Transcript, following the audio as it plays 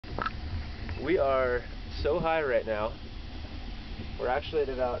We are so high right now. We're actually at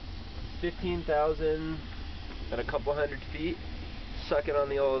about 15,000 and a couple hundred feet, sucking on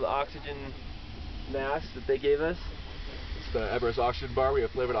the old oxygen mask that they gave us. It's the Everest Oxygen Bar. We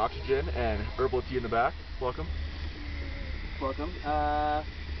have flavored oxygen and herbal tea in the back. Welcome. Welcome.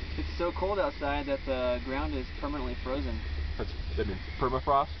 It's so cold outside that the ground is permanently frozen. That means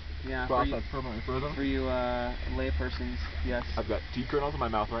permafrost? Yeah. Frost that's permanently frozen? For you laypersons, yes. I've got tea kernels in my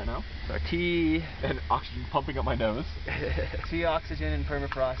mouth right now. Our tea. And oxygen pumping up my nose. Tea, oxygen, and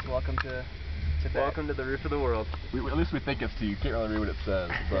permafrost. Welcome to Welcome to the roof of the world. At least we think it's tea. You can't really read what it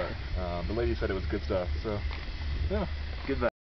says, but the lady said it was good stuff, so yeah.